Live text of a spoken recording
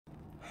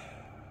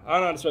I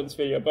don't know how to start this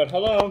video, but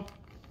hello,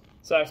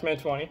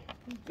 Saxman20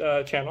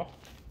 channel,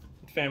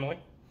 family.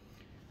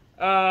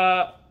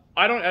 I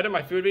don't edit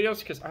my food videos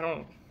because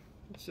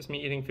it's just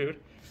me eating food.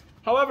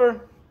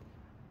 However,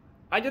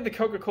 I did the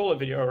Coca-Cola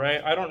video,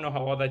 right? I don't know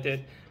how well that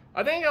did.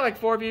 I think I got like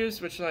 4 views,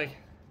 which is like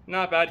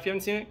not bad. If you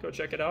haven't seen it, go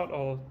check it out.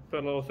 I'll put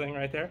a little thing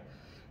right there.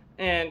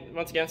 And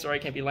once again, sorry,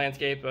 it can't be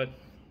landscape, but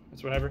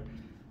it's whatever.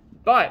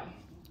 But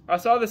I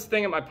saw this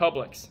thing at my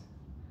Publix.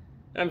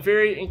 I'm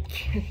very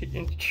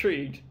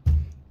intrigued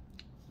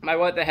by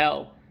what the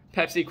hell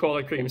Pepsi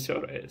Cola cream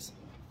soda is.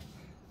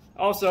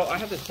 Also, I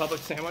have this Publix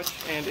sandwich,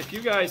 and if you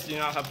guys do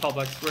not have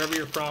Publix, wherever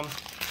you're from,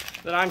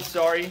 then I'm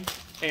sorry,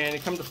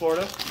 and come to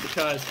Florida,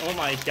 because, oh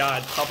my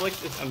god,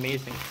 Publix is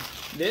amazing.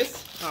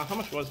 This, how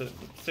much was it?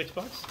 $6?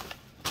 I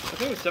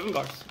think it was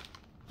 $7.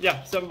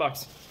 Yeah,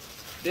 $7.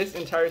 This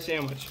entire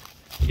sandwich.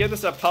 You get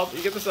this at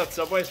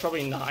Subway, it's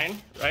probably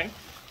 9, right? I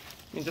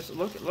mean, just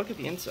look at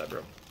the inside,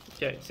 bro.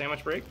 Okay,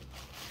 sandwich break.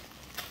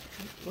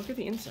 Look at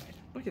the inside.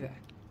 Look at that.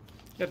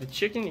 You got the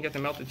chicken, you got the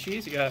melted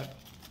cheese, you got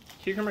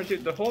cucumber too.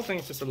 The whole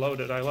thing's just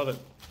loaded. I love it.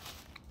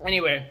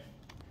 Anyway,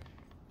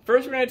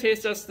 first we're gonna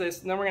taste test this,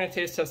 then we're gonna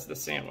taste test the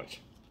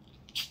sandwich.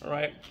 All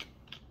right.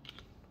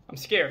 I'm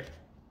scared.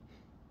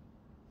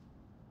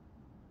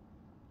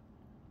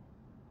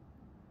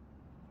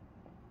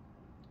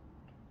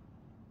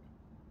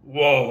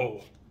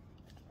 Whoa.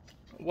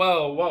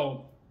 Whoa,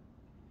 whoa.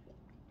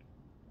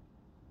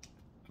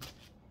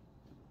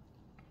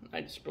 I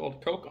just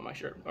spilled Coke on my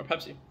shirt, or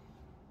Pepsi.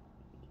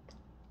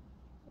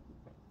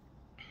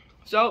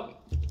 So,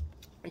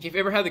 if you've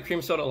ever had the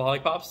cream soda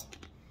lollipops,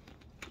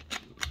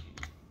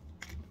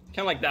 kind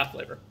of like that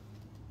flavor.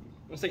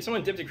 It's like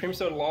someone dipped a cream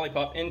soda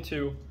lollipop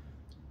into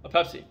a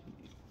Pepsi.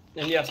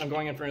 And yes, I'm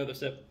going in for another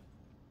sip.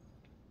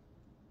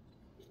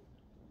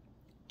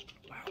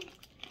 Wow.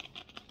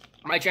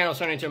 My channel's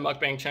turning into a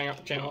mukbang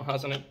channel,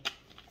 hasn't it?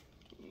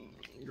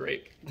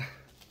 Great.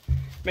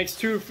 Makes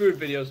 2 food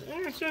videos.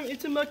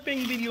 It's a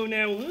mukbang video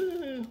now.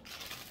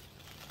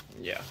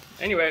 Yeah.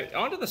 Anyway,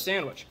 on to the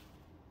sandwich.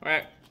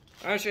 Alright.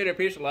 I'm going to show you a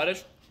piece of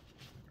lettuce.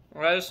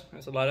 Lettuce.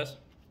 That's a lettuce.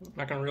 I'm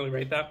not going to really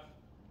rate that.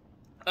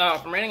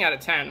 From rating out of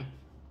 10.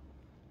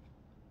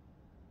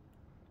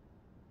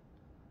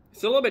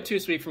 It's a little bit too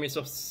sweet for me,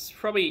 so it's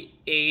probably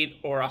 8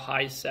 or a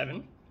high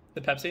 7.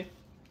 The Pepsi.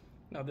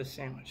 Now this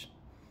sandwich.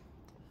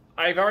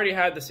 I've already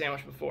had the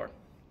sandwich before.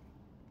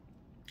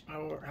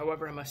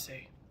 However, I must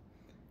say,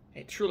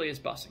 it truly is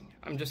busting.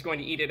 I'm just going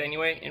to eat it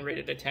anyway and rate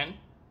it a 10.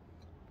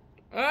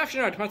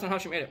 Actually, no, it depends on how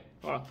she made it.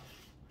 Hold on.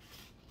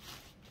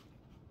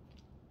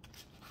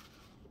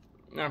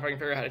 Now if I can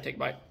figure out how to take a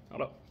bite.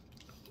 Hold up.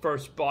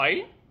 First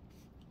bite.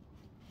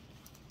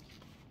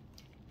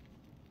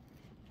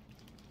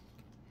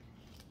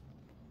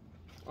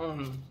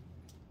 If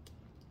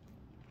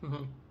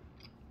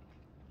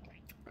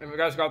you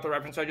guys got the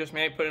reference I just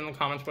made, put it in the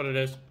comments what it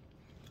is.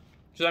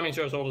 So that means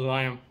you're as old as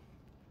I am.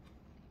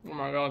 Oh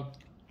my god.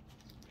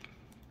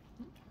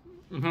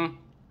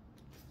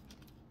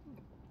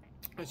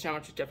 This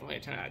sandwich is definitely a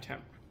 10 out of 10.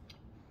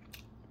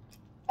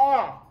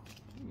 Oh!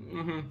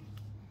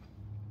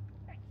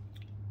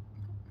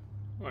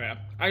 Oh yeah.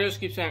 I just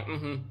keep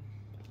saying,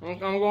 I'm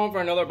going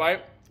for another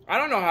bite. I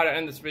don't know how to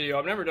end this video.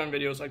 I've never done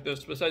videos like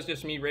this, besides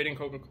just me rating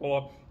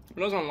Coca-Cola. If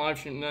it was on live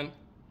stream then.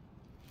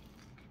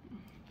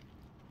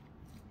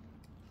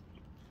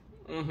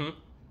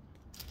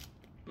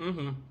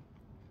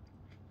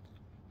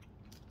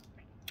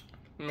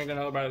 Make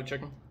another bite of the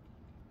chicken.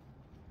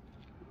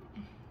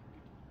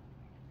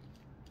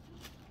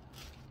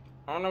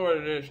 I don't know what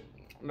it is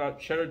about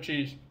cheddar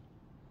cheese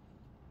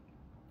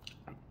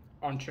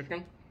on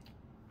chicken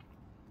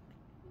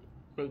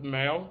with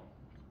mayo.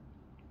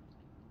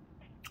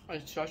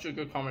 It's such a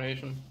good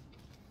combination.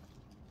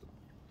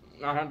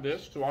 I have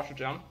this to wash it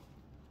down.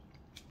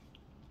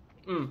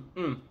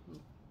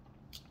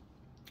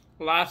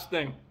 Last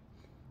thing.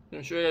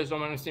 I'm sure you guys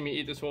don't want to see me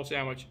eat this whole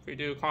sandwich. If you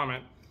do,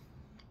 comment.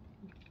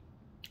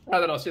 Not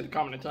that I'll see the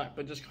comment in time,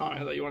 but just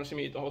comment that you want to see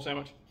me eat the whole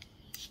sandwich.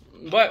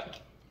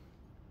 But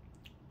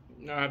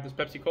now I have this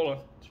Pepsi Cola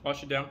to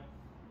wash it down.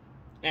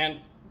 And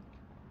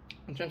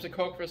in terms of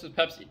Coke versus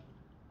Pepsi,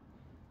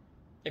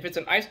 if it's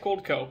an ice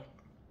cold Coke,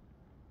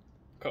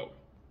 Coke.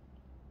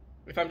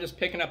 If I'm just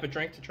picking up a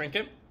drink to drink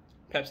it,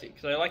 Pepsi.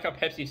 Because I like how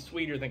Pepsi's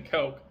sweeter than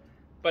Coke.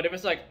 But if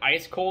it's like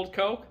ice cold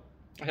Coke,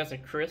 it has a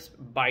crisp,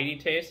 bitey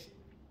taste.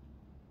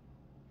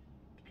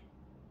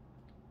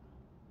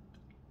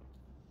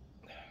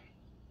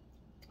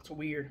 It's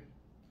weird.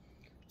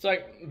 It's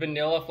like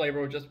vanilla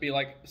flavor would just be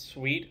like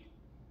sweet.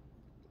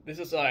 This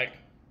is like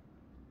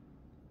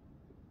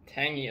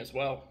tangy as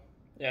well.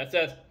 Yeah, it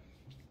says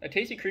a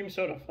tasty cream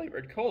soda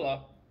flavored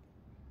cola.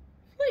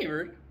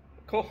 Flavored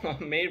cola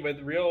made with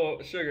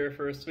real sugar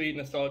for a sweet,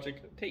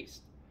 nostalgic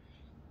taste.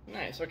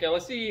 Nice. Okay,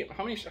 let's see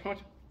how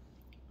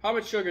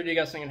much sugar do you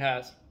guys think it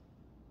has?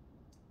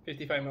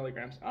 55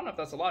 milligrams. I don't know if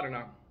that's a lot or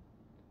not.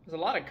 There's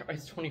a lot of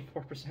carbs.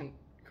 24%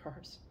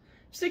 carbs.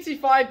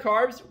 65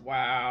 carbs?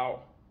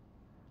 Wow.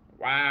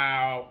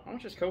 Wow. How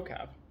much does Coke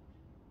have?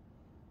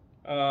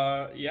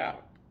 Yeah.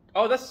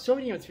 Oh, that's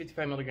sodium. It's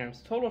 55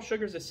 milligrams. Total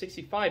sugars is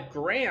 65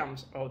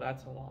 grams. Oh,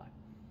 that's a lot.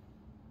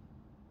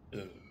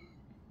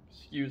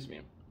 Excuse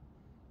me.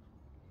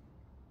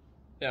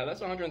 Yeah,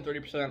 that's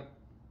 130%.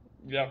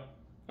 Yeah,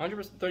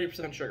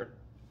 130% sugar.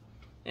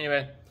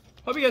 Anyway,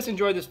 hope you guys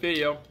enjoyed this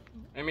video.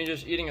 I mean,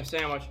 just eating a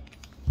sandwich.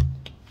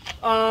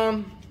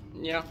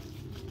 Yeah.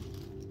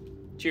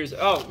 Cheers.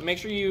 Oh, make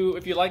sure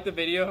if you like the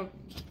video,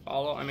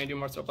 follow. I may do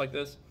more stuff like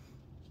this.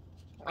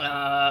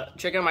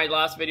 Check out my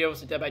last video. It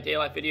was a Dead by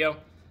Daylight video.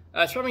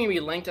 It's probably going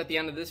to be linked at the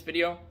end of this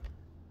video.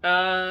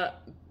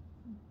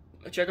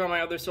 Check out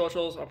my other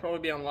socials. I'll probably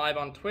be on live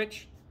on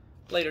Twitch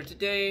later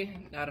today.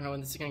 I don't know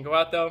when this is going to go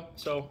out, though.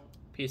 So,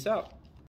 peace out.